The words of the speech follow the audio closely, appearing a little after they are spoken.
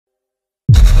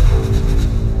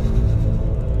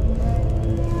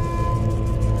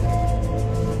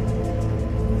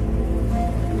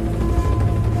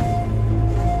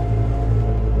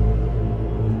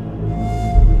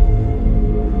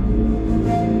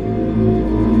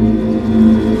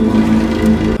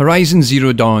Horizon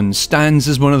Zero Dawn stands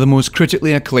as one of the most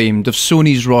critically acclaimed of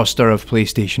Sony's roster of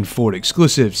PlayStation 4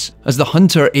 exclusives. As the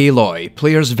hunter Aloy,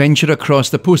 players venture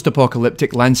across the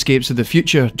post-apocalyptic landscapes of the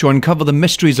future to uncover the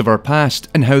mysteries of our past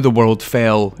and how the world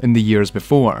fell in the years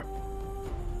before.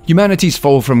 Humanity's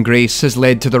fall from grace has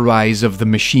led to the rise of the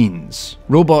machines,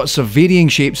 robots of varying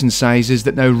shapes and sizes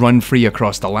that now run free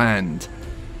across the land.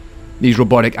 These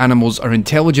robotic animals are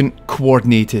intelligent,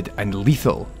 coordinated, and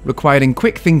lethal, requiring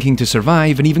quick thinking to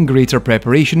survive and even greater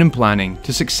preparation and planning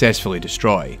to successfully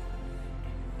destroy.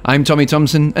 I'm Tommy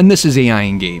Thompson, and this is AI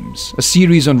in Games, a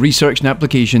series on research and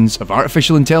applications of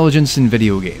artificial intelligence in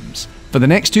video games. For the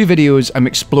next two videos, I'm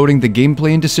exploring the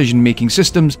gameplay and decision-making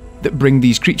systems that bring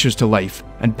these creatures to life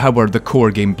and power the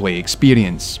core gameplay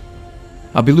experience.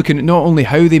 I'll be looking at not only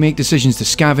how they make decisions to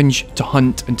scavenge, to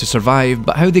hunt, and to survive,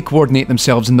 but how they coordinate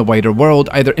themselves in the wider world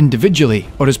either individually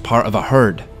or as part of a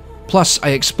herd. Plus,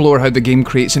 I explore how the game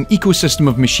creates an ecosystem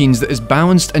of machines that is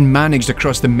balanced and managed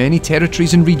across the many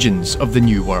territories and regions of the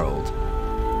new world.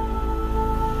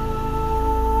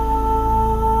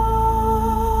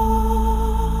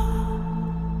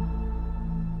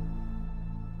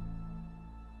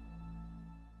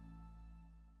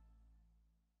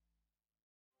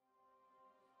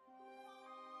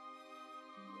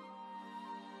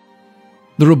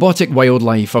 The robotic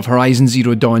wildlife of Horizon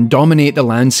Zero Dawn dominate the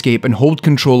landscape and hold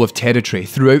control of territory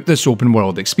throughout this open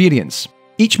world experience.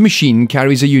 Each machine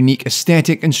carries a unique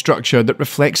aesthetic and structure that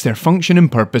reflects their function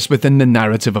and purpose within the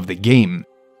narrative of the game.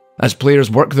 As players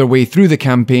work their way through the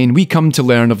campaign, we come to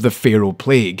learn of the Pharaoh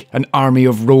Plague, an army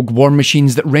of rogue war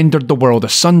machines that rendered the world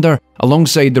asunder,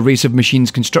 alongside the race of machines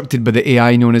constructed by the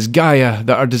AI known as Gaia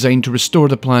that are designed to restore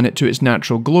the planet to its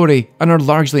natural glory and are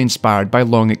largely inspired by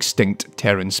long-extinct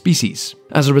Terran species.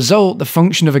 As a result, the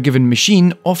function of a given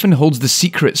machine often holds the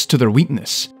secrets to their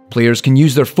weakness. Players can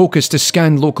use their focus to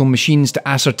scan local machines to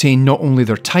ascertain not only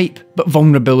their type, but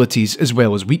vulnerabilities as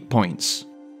well as weak points.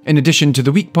 In addition to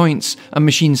the weak points, a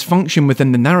machine's function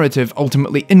within the narrative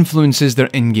ultimately influences their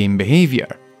in-game behaviour.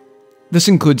 This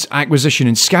includes acquisition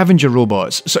and scavenger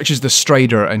robots, such as the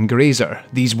Strider and Grazer.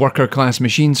 These worker-class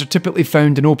machines are typically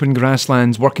found in open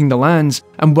grasslands working the lands,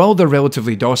 and while they're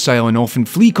relatively docile and often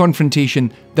flee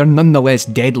confrontation, they're nonetheless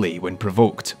deadly when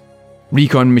provoked.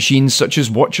 Recon machines such as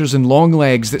Watchers and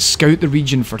Longlegs that scout the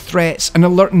region for threats and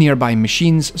alert nearby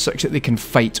machines such that they can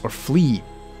fight or flee.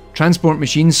 Transport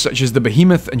machines such as the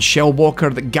Behemoth and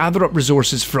Shellwalker that gather up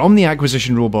resources from the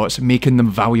acquisition robots, making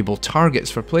them valuable targets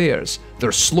for players.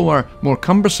 They're slower, more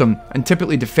cumbersome, and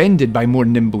typically defended by more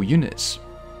nimble units.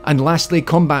 And lastly,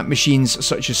 combat machines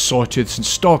such as Sawtooths and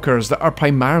Stalkers that are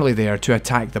primarily there to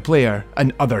attack the player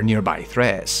and other nearby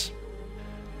threats.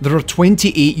 There are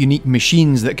 28 unique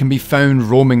machines that can be found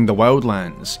roaming the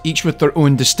wildlands, each with their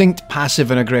own distinct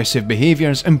passive and aggressive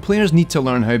behaviours, and players need to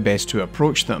learn how best to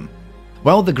approach them.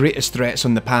 While the greatest threats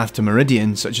on the path to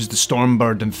Meridian, such as the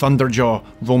Stormbird and Thunderjaw,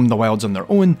 roam the wilds on their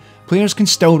own, players can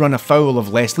still run afoul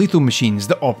of less lethal machines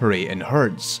that operate in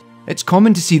herds. It's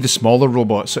common to see the smaller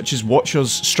robots such as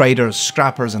Watchers, Striders,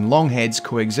 Scrappers and Longheads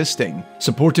coexisting,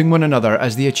 supporting one another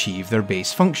as they achieve their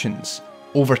base functions.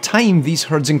 Over time, these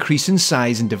herds increase in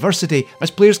size and diversity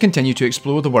as players continue to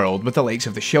explore the world with the likes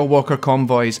of the Shellwalker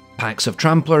convoys, packs of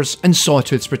Tramplers, and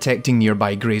Sawtooths protecting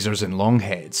nearby Grazers and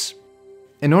Longheads.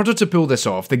 In order to pull this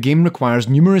off, the game requires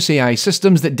numerous AI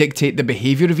systems that dictate the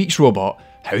behaviour of each robot,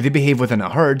 how they behave within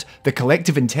a herd, the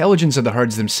collective intelligence of the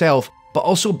herds themselves, but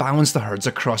also balance the herds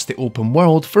across the open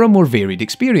world for a more varied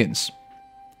experience.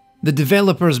 The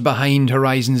developers behind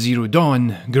Horizon Zero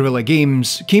Dawn, Guerilla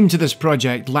Games, came to this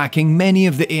project lacking many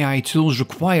of the AI tools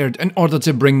required in order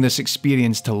to bring this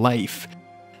experience to life.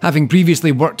 Having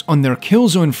previously worked on their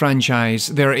Killzone franchise,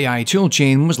 their AI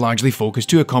toolchain was largely focused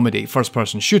to accommodate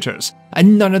first-person shooters,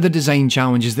 and none of the design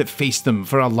challenges that faced them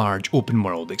for a large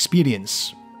open-world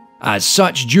experience. As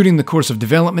such, during the course of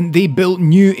development, they built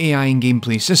new AI and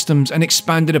gameplay systems and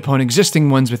expanded upon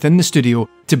existing ones within the studio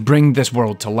to bring this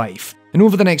world to life. And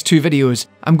over the next two videos,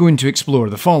 I'm going to explore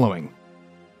the following.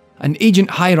 An agent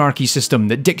hierarchy system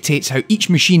that dictates how each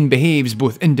machine behaves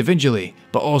both individually,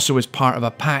 but also as part of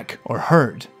a pack or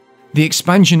herd. The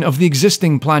expansion of the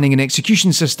existing planning and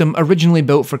execution system originally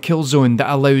built for Killzone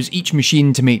that allows each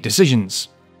machine to make decisions.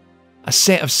 A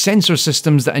set of sensor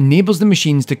systems that enables the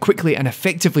machines to quickly and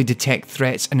effectively detect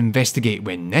threats and investigate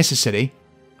when necessary.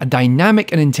 A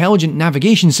dynamic and intelligent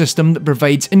navigation system that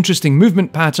provides interesting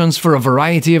movement patterns for a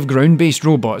variety of ground-based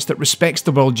robots that respects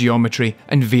the world geometry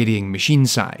and varying machine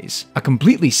size. A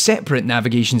completely separate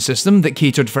navigation system that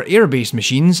catered for air-based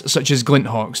machines such as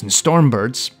Glinthawks and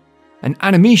Stormbirds. An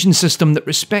animation system that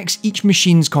respects each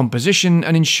machine's composition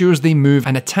and ensures they move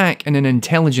and attack in an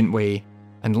intelligent way.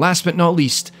 And last but not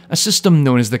least, a system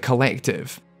known as the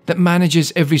Collective, that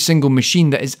manages every single machine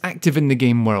that is active in the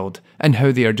game world and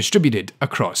how they are distributed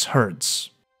across herds.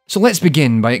 So let's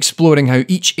begin by exploring how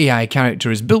each AI character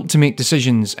is built to make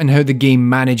decisions and how the game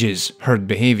manages herd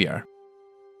behaviour.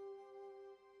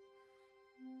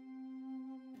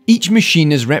 Each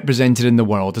machine is represented in the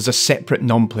world as a separate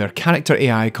non-player character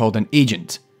AI called an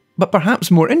agent, but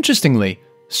perhaps more interestingly,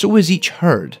 so is each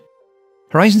herd.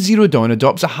 Horizon Zero Dawn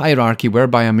adopts a hierarchy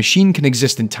whereby a machine can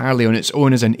exist entirely on its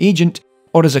own as an agent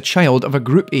or as a child of a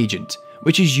group agent,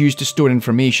 which is used to store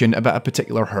information about a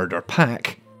particular herd or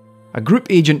pack. A group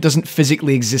agent doesn't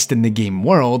physically exist in the game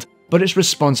world, but it's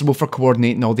responsible for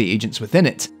coordinating all the agents within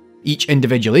it. Each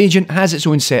individual agent has its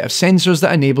own set of sensors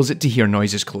that enables it to hear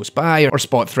noises close by or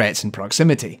spot threats in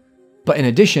proximity. But in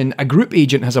addition, a group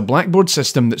agent has a blackboard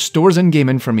system that stores in-game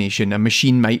information a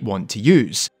machine might want to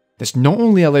use. This not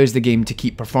only allows the game to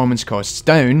keep performance costs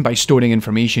down by storing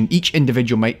information each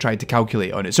individual might try to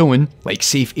calculate on its own, like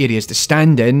safe areas to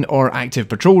stand in or active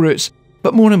patrol routes,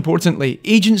 but more importantly,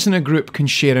 agents in a group can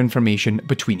share information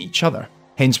between each other.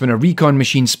 Hence, when a recon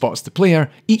machine spots the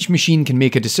player, each machine can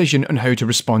make a decision on how to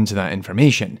respond to that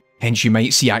information. Hence, you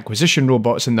might see acquisition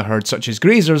robots in the herd such as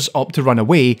grazers opt to run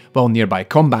away while nearby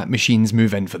combat machines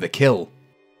move in for the kill.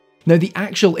 Now, the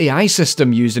actual AI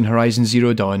system used in Horizon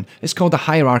Zero Dawn is called a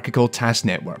Hierarchical Task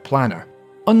Network Planner.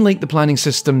 Unlike the planning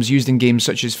systems used in games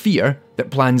such as Fear, that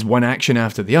plans one action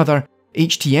after the other,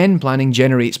 HTN planning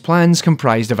generates plans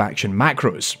comprised of action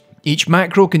macros. Each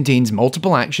macro contains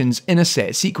multiple actions in a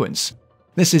set sequence.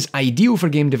 This is ideal for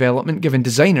game development given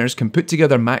designers can put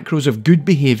together macros of good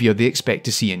behaviour they expect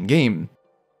to see in-game.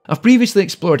 I've previously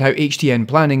explored how HTN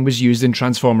planning was used in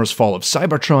Transformers Fall of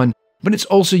Cybertron, but it's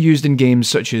also used in games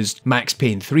such as Max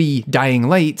Payne 3, Dying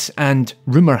Light, and,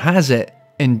 rumour has it,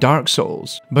 in Dark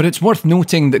Souls. But it's worth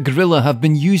noting that Guerrilla have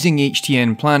been using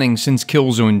HTN planning since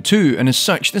Killzone 2, and as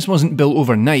such this wasn't built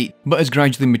overnight, but has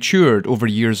gradually matured over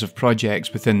years of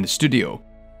projects within the studio.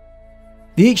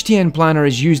 The HTN planner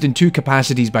is used in two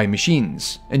capacities by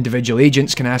machines. Individual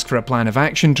agents can ask for a plan of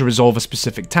action to resolve a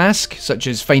specific task, such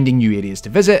as finding new areas to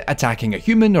visit, attacking a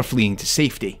human, or fleeing to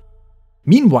safety.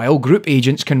 Meanwhile, group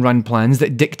agents can run plans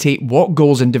that dictate what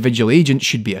goals individual agents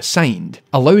should be assigned,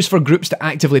 allows for groups to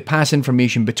actively pass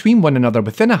information between one another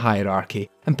within a hierarchy,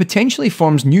 and potentially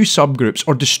forms new subgroups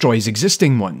or destroys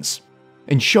existing ones.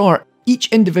 In short, each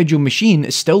individual machine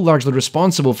is still largely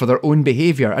responsible for their own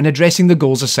behaviour and addressing the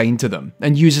goals assigned to them,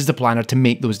 and uses the planner to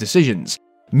make those decisions.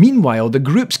 Meanwhile, the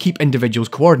groups keep individuals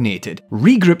coordinated,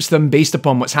 regroups them based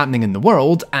upon what's happening in the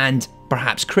world, and,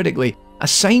 perhaps critically,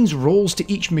 assigns roles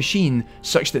to each machine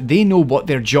such that they know what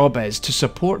their job is to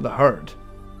support the herd.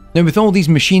 Now, with all these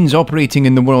machines operating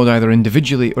in the world either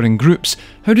individually or in groups,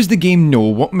 how does the game know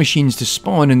what machines to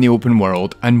spawn in the open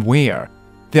world and where?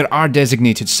 There are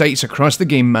designated sites across the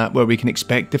game map where we can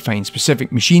expect to find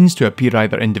specific machines to appear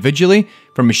either individually,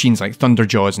 for machines like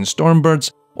Thunderjaws and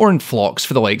Stormbirds, or in flocks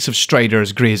for the likes of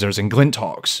Striders, Grazers and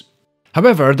Glinthawks.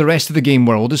 However, the rest of the game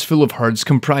world is full of herds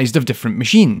comprised of different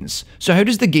machines, so how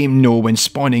does the game know when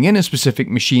spawning in a specific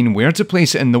machine where to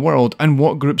place it in the world and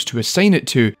what groups to assign it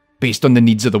to based on the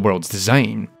needs of the world's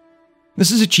design?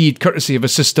 This is achieved courtesy of a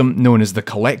system known as the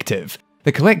Collective.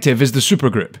 The Collective is the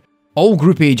supergroup. All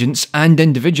group agents and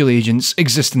individual agents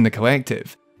exist in the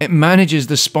Collective. It manages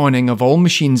the spawning of all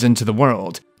machines into the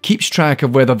world, keeps track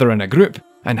of whether they're in a group,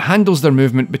 and handles their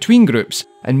movement between groups,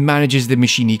 and manages the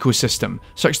machine ecosystem,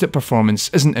 such that performance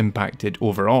isn't impacted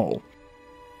overall.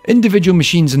 Individual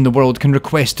machines in the world can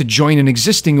request to join an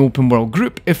existing open world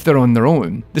group if they're on their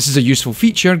own. This is a useful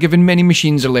feature given many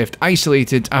machines are left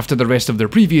isolated after the rest of their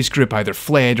previous group either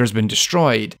fled or has been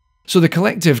destroyed, so the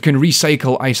Collective can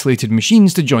recycle isolated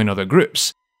machines to join other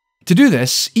groups. To do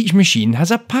this, each machine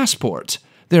has a passport.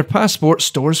 Their passport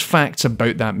stores facts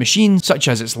about that machine, such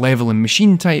as its level and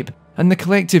machine type, and the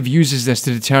Collective uses this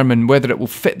to determine whether it will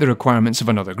fit the requirements of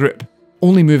another group,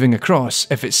 only moving across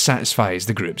if it satisfies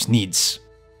the group's needs.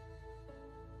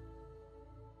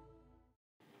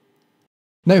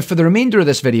 Now, for the remainder of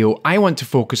this video, I want to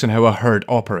focus on how a herd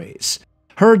operates.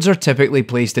 Herds are typically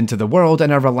placed into the world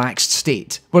in a relaxed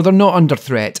state, where they're not under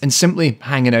threat and simply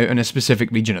hanging out in a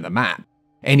specific region of the map.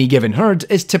 Any given herd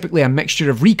is typically a mixture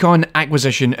of recon,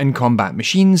 acquisition and combat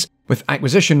machines, with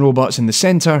acquisition robots in the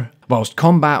centre, whilst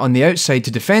combat on the outside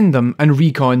to defend them and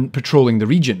recon patrolling the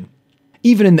region.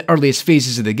 Even in the earliest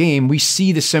phases of the game, we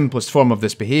see the simplest form of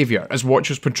this behaviour as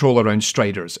watchers patrol around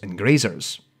Striders and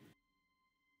Grazers.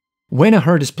 When a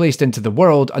herd is placed into the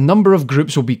world, a number of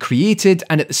groups will be created,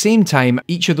 and at the same time,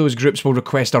 each of those groups will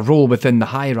request a role within the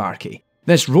hierarchy.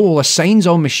 This role assigns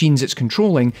all machines it's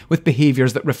controlling with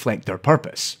behaviours that reflect their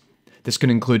purpose. This can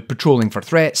include patrolling for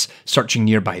threats, searching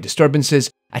nearby disturbances,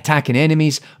 attacking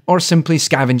enemies, or simply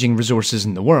scavenging resources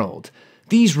in the world.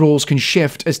 These roles can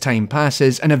shift as time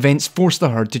passes and events force the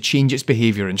herd to change its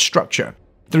behaviour and structure.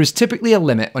 There is typically a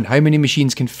limit on how many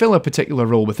machines can fill a particular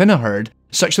role within a herd,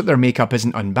 such that their makeup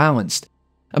isn't unbalanced.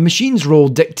 A machine's role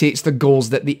dictates the goals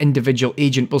that the individual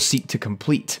agent will seek to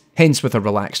complete. Hence, with a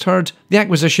relaxed herd, the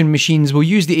acquisition machines will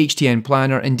use the HTN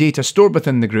planner and data stored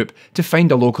within the group to find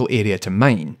a local area to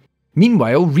mine.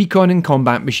 Meanwhile, recon and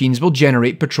combat machines will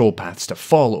generate patrol paths to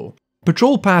follow.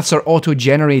 Patrol paths are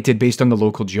auto-generated based on the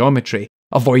local geometry,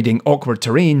 avoiding awkward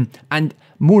terrain, and,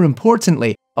 more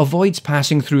importantly, avoids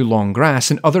passing through long grass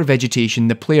and other vegetation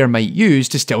the player might use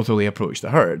to stealthily approach the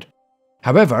herd.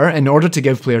 However, in order to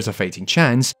give players a fighting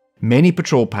chance, many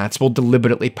patrol paths will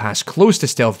deliberately pass close to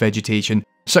stealth vegetation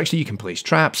such that you can place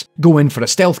traps, go in for a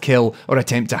stealth kill, or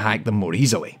attempt to hack them more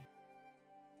easily.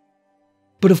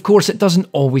 But of course it doesn't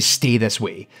always stay this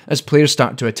way. As players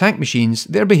start to attack machines,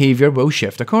 their behaviour will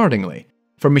shift accordingly.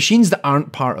 For machines that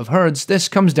aren't part of herds, this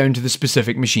comes down to the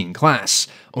specific machine class.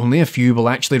 Only a few will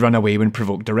actually run away when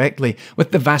provoked directly, with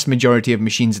the vast majority of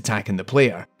machines attacking the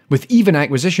player, with even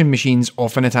acquisition machines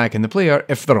often attacking the player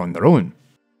if they're on their own.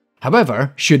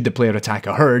 However, should the player attack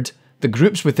a herd, the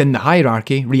groups within the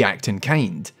hierarchy react in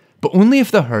kind, but only if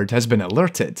the herd has been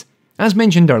alerted. As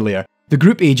mentioned earlier, the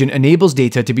group agent enables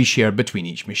data to be shared between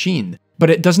each machine, but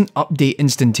it doesn't update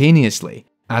instantaneously.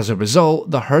 As a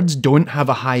result, the herds don't have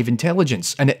a hive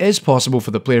intelligence, and it is possible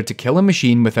for the player to kill a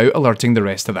machine without alerting the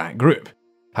rest of that group.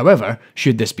 However,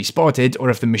 should this be spotted, or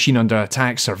if the machine under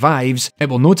attack survives, it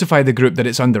will notify the group that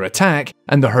it's under attack,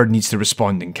 and the herd needs to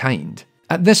respond in kind.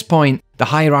 At this point, the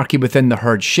hierarchy within the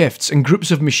herd shifts, and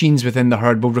groups of machines within the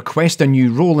herd will request a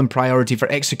new role and priority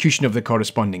for execution of the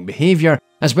corresponding behaviour,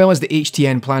 as well as the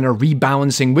HTN planner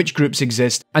rebalancing which groups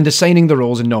exist and assigning the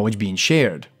roles and knowledge being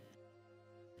shared.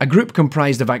 A group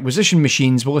comprised of acquisition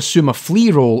machines will assume a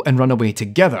flee role and run away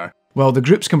together, while the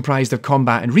groups comprised of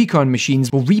combat and recon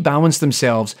machines will rebalance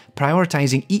themselves,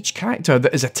 prioritising each character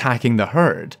that is attacking the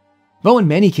herd. Though in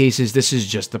many cases this is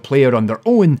just the player on their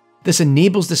own, this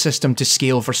enables the system to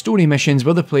scale for story missions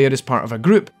where the player is part of a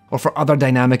group, or for other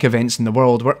dynamic events in the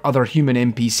world where other human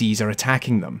NPCs are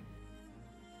attacking them.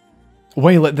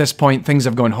 While at this point things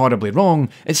have gone horribly wrong,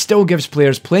 it still gives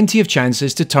players plenty of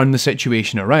chances to turn the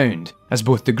situation around, as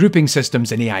both the grouping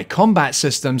systems and AI combat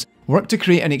systems work to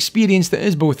create an experience that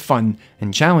is both fun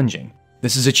and challenging.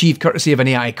 This is achieved courtesy of an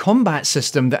AI combat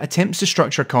system that attempts to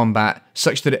structure combat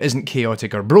such that it isn't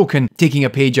chaotic or broken, taking a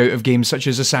page out of games such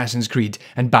as Assassin's Creed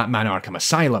and Batman Arkham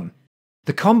Asylum.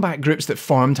 The combat groups that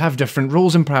formed have different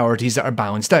roles and priorities that are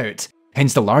balanced out.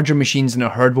 Hence, the larger machines in a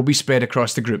herd will be spread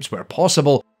across the groups where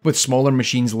possible, with smaller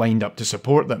machines lined up to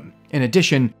support them. In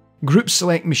addition, groups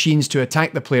select machines to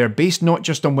attack the player based not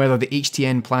just on whether the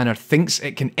HTN planner thinks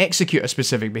it can execute a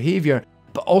specific behaviour,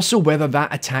 but also whether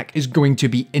that attack is going to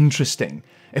be interesting.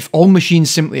 If all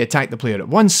machines simply attack the player at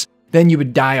once, then you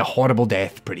would die a horrible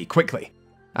death pretty quickly.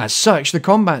 As such, the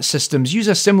combat systems use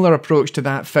a similar approach to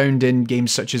that found in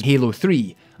games such as Halo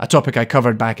 3, a topic I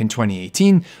covered back in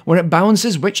 2018, where it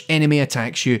balances which enemy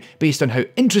attacks you based on how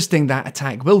interesting that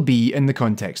attack will be in the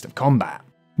context of combat.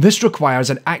 This requires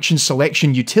an action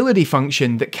selection utility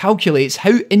function that calculates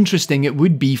how interesting it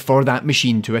would be for that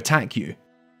machine to attack you.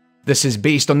 This is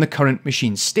based on the current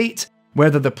machine's state,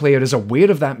 whether the player is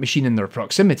aware of that machine in their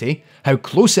proximity, how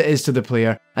close it is to the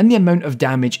player, and the amount of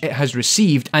damage it has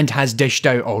received and has dished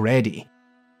out already.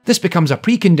 This becomes a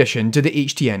precondition to the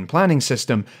HTN planning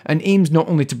system, and aims not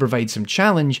only to provide some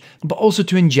challenge, but also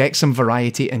to inject some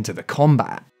variety into the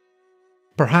combat.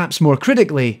 Perhaps more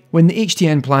critically, when the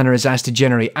HTN planner is asked to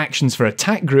generate actions for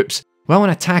attack groups, while an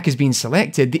attack is being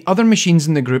selected, the other machines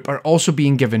in the group are also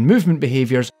being given movement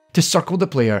behaviours to circle the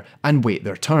player and wait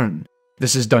their turn.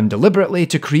 This is done deliberately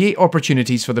to create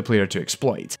opportunities for the player to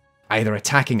exploit, either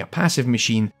attacking a passive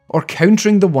machine or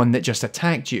countering the one that just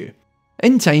attacked you.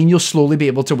 In time, you'll slowly be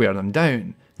able to wear them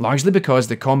down, largely because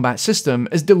the combat system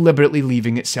is deliberately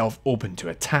leaving itself open to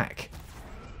attack.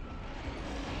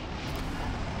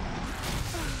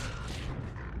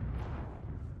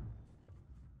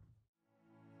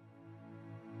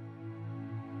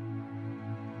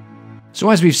 So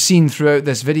as we've seen throughout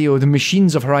this video, the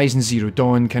machines of Horizon Zero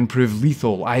Dawn can prove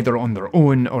lethal either on their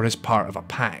own or as part of a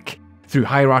pack. Through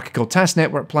hierarchical task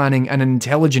network planning and an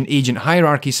intelligent agent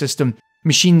hierarchy system,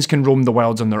 machines can roam the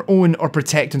worlds on their own or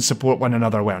protect and support one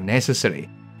another where necessary.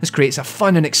 This creates a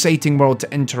fun and exciting world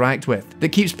to interact with that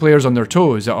keeps players on their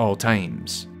toes at all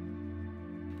times.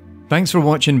 Thanks for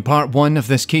watching part 1 of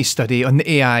this case study on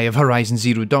the AI of Horizon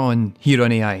Zero Dawn here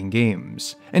on AI in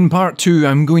Games. In part 2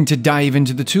 I'm going to dive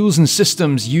into the tools and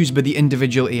systems used by the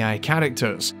individual AI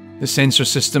characters, the sensor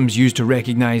systems used to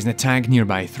recognise and attack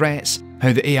nearby threats,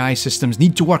 how the AI systems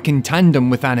need to work in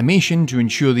tandem with animation to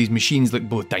ensure these machines look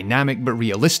both dynamic but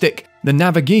realistic, the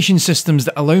navigation systems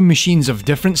that allow machines of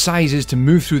different sizes to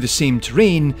move through the same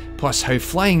terrain, plus how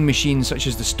flying machines such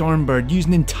as the Stormbird use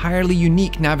an entirely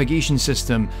unique navigation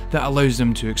system that allows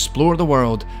them to explore the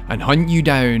world and hunt you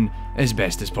down as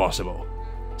best as possible.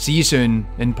 See you soon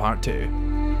in part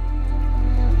 2.